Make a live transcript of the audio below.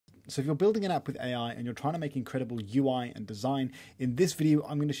So if you're building an app with AI and you're trying to make incredible UI and design, in this video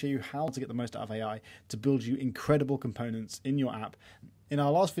I'm going to show you how to get the most out of AI to build you incredible components in your app. In our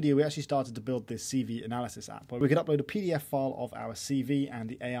last video, we actually started to build this CV analysis app where we could upload a PDF file of our CV and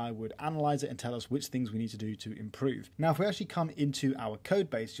the AI would analyze it and tell us which things we need to do to improve. Now, if we actually come into our code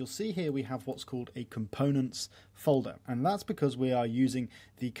base, you'll see here we have what's called a components folder. And that's because we are using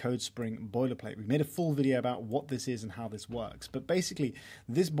the CodeSpring boilerplate. We've made a full video about what this is and how this works. But basically,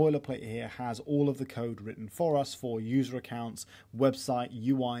 this boilerplate here has all of the code written for us for user accounts, website,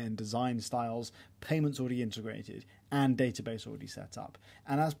 UI and design styles, payments already integrated, and database already set up.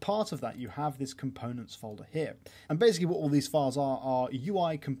 And as part of that, you have this components folder here. And basically what all these files are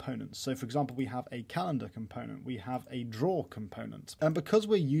UI components. So for example, we have a calendar component, we have a draw component. And because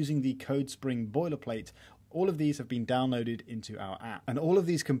we're using the CodeSpring boilerplate, all of these have been downloaded into our app. And all of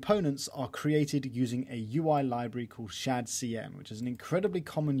these components are created using a UI library called shadcm, which is an incredibly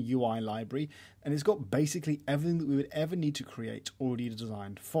common UI library. And it's got basically everything that we would ever need to create already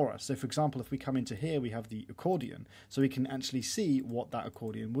designed for us. So for example, if we come into here, we have the accordion. So we can actually see what that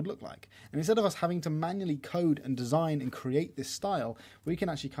accordion would look like. And instead of us having to manually code and design and create this style, we can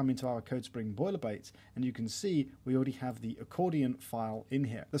actually come into our CodeSpring boilerplate and you can see we already have the accordion file in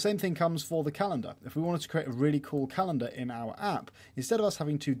here. The same thing comes for the calendar. If we wanted to create a really cool calendar in our app, instead of us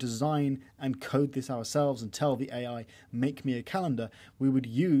having to design and code this ourselves and tell the AI, make me a calendar, we would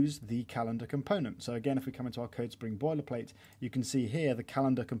use the calendar component. So again, if we come into our CodeSpring boilerplate, you can see here the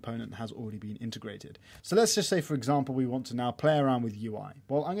calendar component has already been integrated. So let's just say, for example, we want to now play around with UI.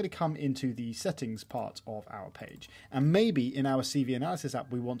 Well, I'm going to come into the settings part of our page. And maybe in our CV analysis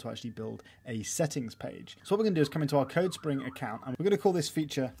app, we want to actually build a settings page. So what we're going to do is come into our CodeSpring account and we're going to call this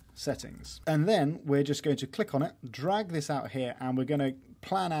feature settings. And then we're just going to click on it, drag this out here, and we're going to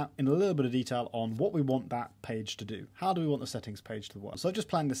plan out in a little bit of detail on what we want that page to do. How do we want the settings page to work? So I've just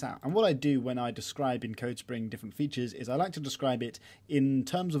planned this out. And what I do when I describe in CodeSpring different features is I like to describe it in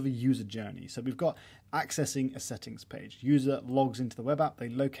terms of a user journey. So we've got accessing a settings page. User logs into the web app, they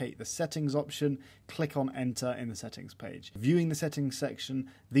locate the settings option, click on enter in the settings page. Viewing the settings section,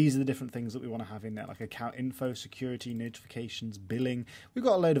 these are the different things that we want to have in there, like account info, security, notifications, billing. We've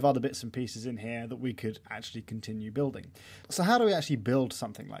got a load of other bits and pieces in here that we could actually continue building. So how do we actually build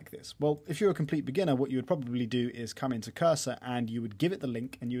something like this? Well, if you're a complete beginner, what you would probably do is come into Cursor and you would give it the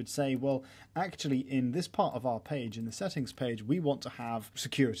link and you would say, well, actually in this part of our page, in the settings page, we want to have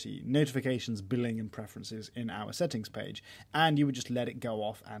security, notifications, billing, and preferences in our settings page, and you would just let it go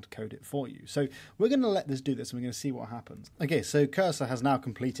off and code it for you. So we're going to let this do this and we're going to see what happens. Okay, so Cursor has now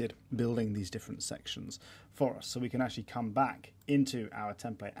completed building these different sections for us. So we can actually come back into our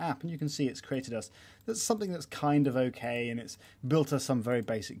template app and you can see it's created us something that's kind of okay and it's built us some very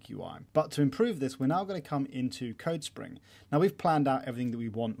basic UI. But to improve this, we're now going to come into CodeSpring. Now we've planned out everything that we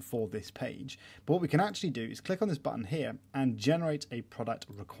want for this page, but what we can actually do is click on this button here and generate a product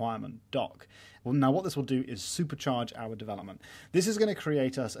requirement doc. Well, now what this will do is supercharge our development. This is going to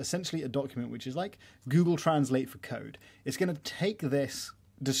create us essentially a document which is like Google Translate for code. It's going to take this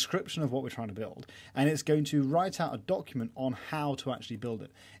description of what we're trying to build and it's going to write out a document on how to actually build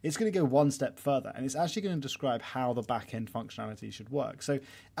it. It's going to go one step further and it's actually going to describe how the backend functionality should work. So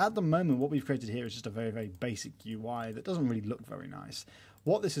at the moment what we've created here is just a very, very basic UI that doesn't really look very nice.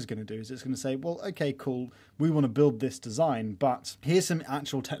 What this is going to do is it's going to say, well, okay, cool, we want to build this design, but here's some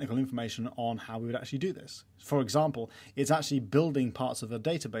actual technical information on how we would actually do this. For example, it's actually building parts of a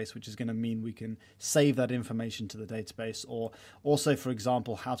database, which is going to mean we can save that information to the database, or also, for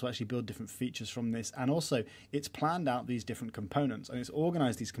example, how to actually build different features from this. And also, it's planned out these different components, and it's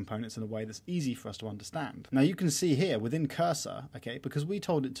organized these components in a way that's easy for us to understand. Now, you can see here within Cursor, okay, because we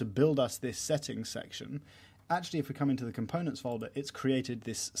told it to build us this settings section, actually, if we come into the components folder, it's created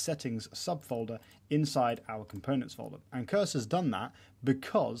this settings subfolder inside our components folder. And Cursor's done that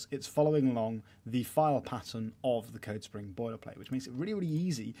because it's following along the file pattern of the CodeSpring boilerplate, which makes it really, really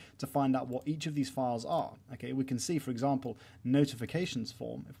easy to find out what each of these files are. Okay, we can see, for example, notifications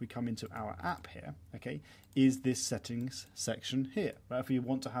form, if we come into our app here, okay, is this settings section here. Right? If we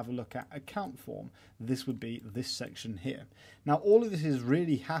want to have a look at account form, this would be this section here. Now, all of this is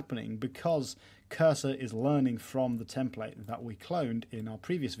really happening because Cursor is learning from the template that we cloned in our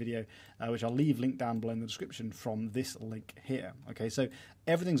previous video, which I'll leave linked down below in the description from this link here. Okay, so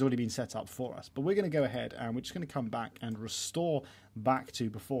everything's already been set up for us, but we're going to go ahead and we're just going to come back and restore back to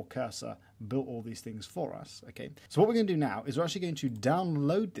before Cursor built all these things for us. Okay, so what we're going to do now is we're actually going to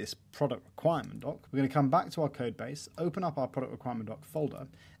download this product requirement doc. We're going to come back to our code base, open up our product requirement doc folder,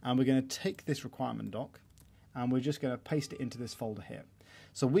 and we're going to take this requirement doc and we're just going to paste it into this folder here.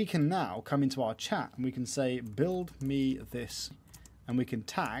 So we can now come into our chat and we can say, build me this and we can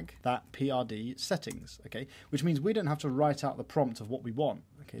tag that PRD settings, okay? Which means we don't have to write out the prompt of what we want,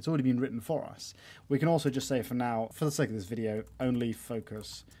 okay? It's already been written for us. We can also just say for now, for the sake of this video, only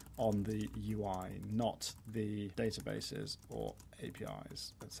focus on the UI, not the databases or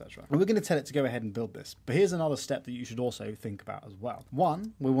APIs, etc. And we're going to tell it to go ahead and build this. But here's another step that you should also think about as well.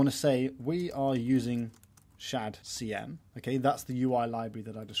 One, we want to say we are using shad cm, okay? That's the UI library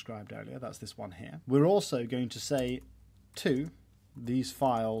that I described earlier. That's this one here. We're also going to say, two, these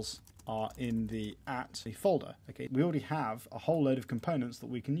files are in the @ folder, okay? We already have a whole load of components that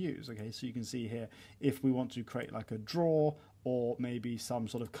we can use, okay? So you can see here, if we want to create like a drawer or maybe some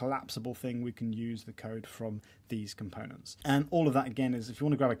sort of collapsible thing, we can use the code from these components. And all of that, again, is if you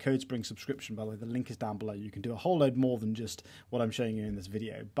want to grab a CodeSpring subscription, by the way, the link is down below. You can do a whole load more than just what I'm showing you in this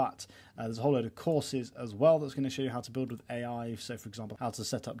video. But there's a whole load of courses as well that's going to show you how to build with AI. So, for example, how to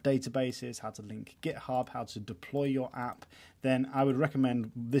set up databases, how to link GitHub, how to deploy your app. Then I would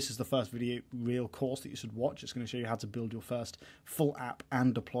recommend this is the first real course that you should watch. It's going to show you how to build your first full app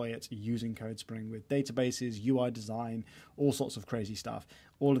and deploy it using CodeSpring with databases, UI design, all sorts of crazy stuff.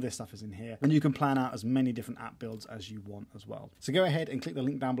 All of this stuff is in here. And you can plan out as many different app builds as you want as well. So go ahead and click the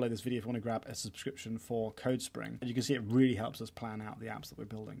link down below this video if you want to grab a subscription for CodeSpring. And you can see it really helps us plan out the apps that we're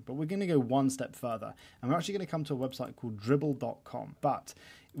building. But we're going to go one step further. And we're actually going to come to a website called dribble.com. But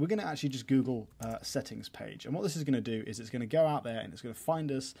we're going to actually just Google settings page. And what this is going to do is it's going to go out there and it's going to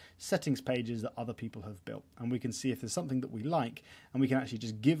find us settings pages that other people have built. And we can see if there's something that we like, and we can actually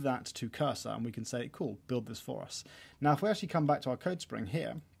just give that to Cursor and we can say, cool, build this for us. Now, if we actually come back to our CodeSpring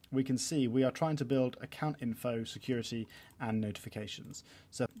here, we can see we are trying to build account info, security, and notifications.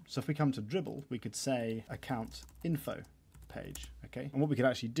 So if we come to Dribble, we could say account info page, okay? And what we could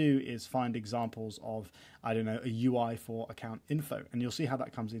actually do is find examples of, I don't know, a UI for account info, and you'll see how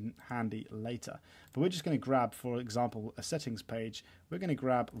that comes in handy later. But we're just going to grab, for example, a settings page. We're going to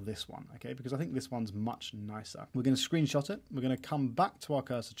grab this one, okay? Because I think this one's much nicer. We're going to screenshot it. We're going to come back to our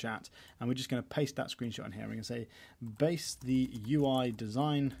cursor chat, and we're just going to paste that screenshot in here. We're going to say, base the UI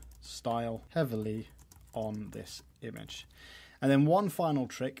design style heavily on this image. And then one final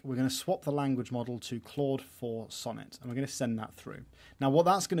trick, we're going to swap the language model to Claude for Sonnet, and we're going to send that through. Now what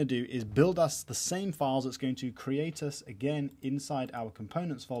that's going to do is build us the same files. It's going to create us, again, inside our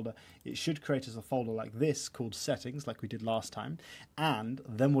components folder. It should create us a folder like this called settings, like we did last time. And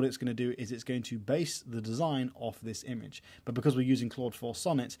then what it's going to do is it's going to base the design off this image. But because we're using Claude for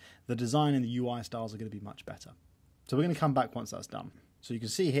Sonnet, the design and the UI styles are going to be much better. So we're going to come back once that's done. So you can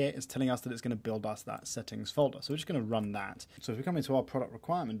see here, it's telling us that it's going to build us that settings folder. So we're just going to run that. So if we come into our product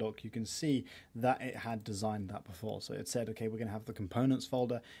requirement doc, you can see that it had designed that before. So it said, okay, we're going to have the components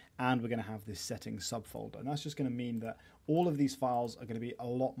folder and we're going to have this settings subfolder. And that's just going to mean that all of these files are going to be a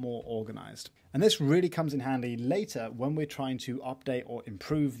lot more organized. And this really comes in handy later when we're trying to update or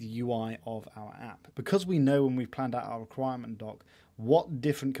improve the UI of our app. Because we know when we've planned out our requirement doc what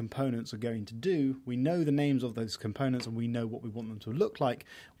different components are going to do, we know the names of those components and we know what we want them to look like,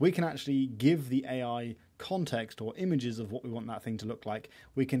 we can actually give the AI context or images of what we want that thing to look like.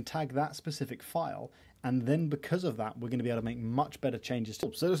 We can tag that specific file, and then because of that, we're going to be able to make much better changes. So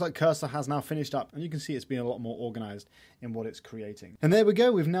it looks like Cursor has now finished up, and you can see it's been a lot more organized in what it's creating. And there we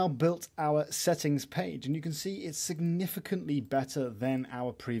go, we've now built our settings page, and you can see it's significantly better than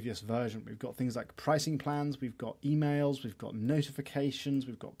our previous version. We've got things like pricing plans, we've got emails, we've got notifications,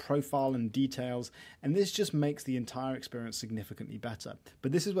 we've got profile and details, and this just makes the entire experience significantly better.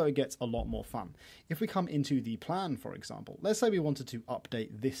 But this is where it gets a lot more fun. If we come into the plan, for example, let's say we wanted to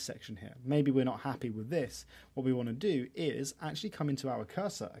update this section here. Maybe we're not happy with this. What we want to do is actually come into our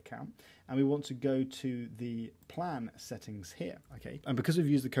Cursor account and we want to go to the plan settings here, okay? And because we've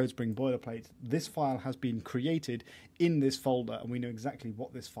used the CodeSpring boilerplate, this file has been created in this folder and we know exactly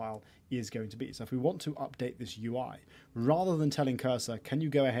what this file is going to be. So if we want to update this UI, rather than telling Cursor, can you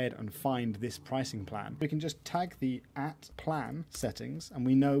go ahead and find this pricing plan, we can just tag the @plan settings and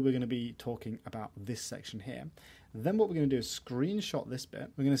we know we're going to be talking about this section here. Then what we're going to do is screenshot this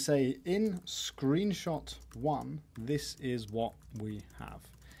bit. We're going to say in screenshot 1, this is what we have.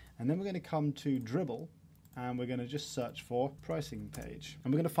 And then we're going to come to Dribble and we're going to just search for pricing page.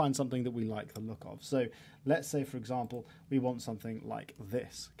 And we're going to find something that we like the look of. So let's say, for example, we want something like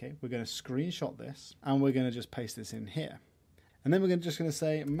this. Okay, we're going to screenshot this and we're going to just paste this in here. And then we're just going to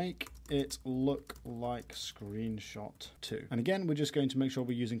say, make it look like screenshot 2. And again, we're just going to make sure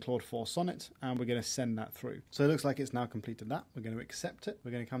we're using Claude 4 Sonnet, and we're going to send that through. So it looks like it's now completed that. We're going to accept it.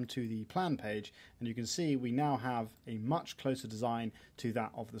 We're going to come to the plan page, and you can see we now have a much closer design to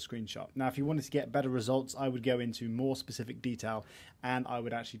that of the screenshot. Now, if you wanted to get better results, I would go into more specific detail, and I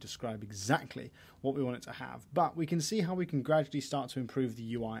would actually describe exactly what we want it to have. But we can see how we can gradually start to improve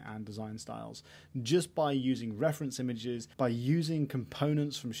the UI and design styles just by using reference images, by using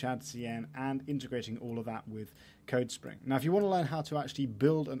components from ShadCN, and integrating all of that with CodeSpring. Now, if you want to learn how to actually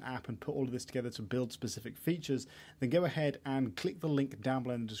build an app and put all of this together to build specific features, then go ahead and click the link down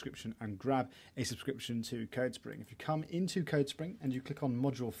below in the description and grab a subscription to CodeSpring. If you come into CodeSpring and you click on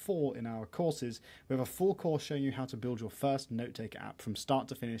Module 4 in our courses, we have a full course showing you how to build your first note-taker app from start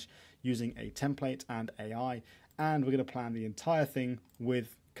to finish using a template and AI, and we're going to plan the entire thing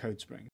with CodeSpring.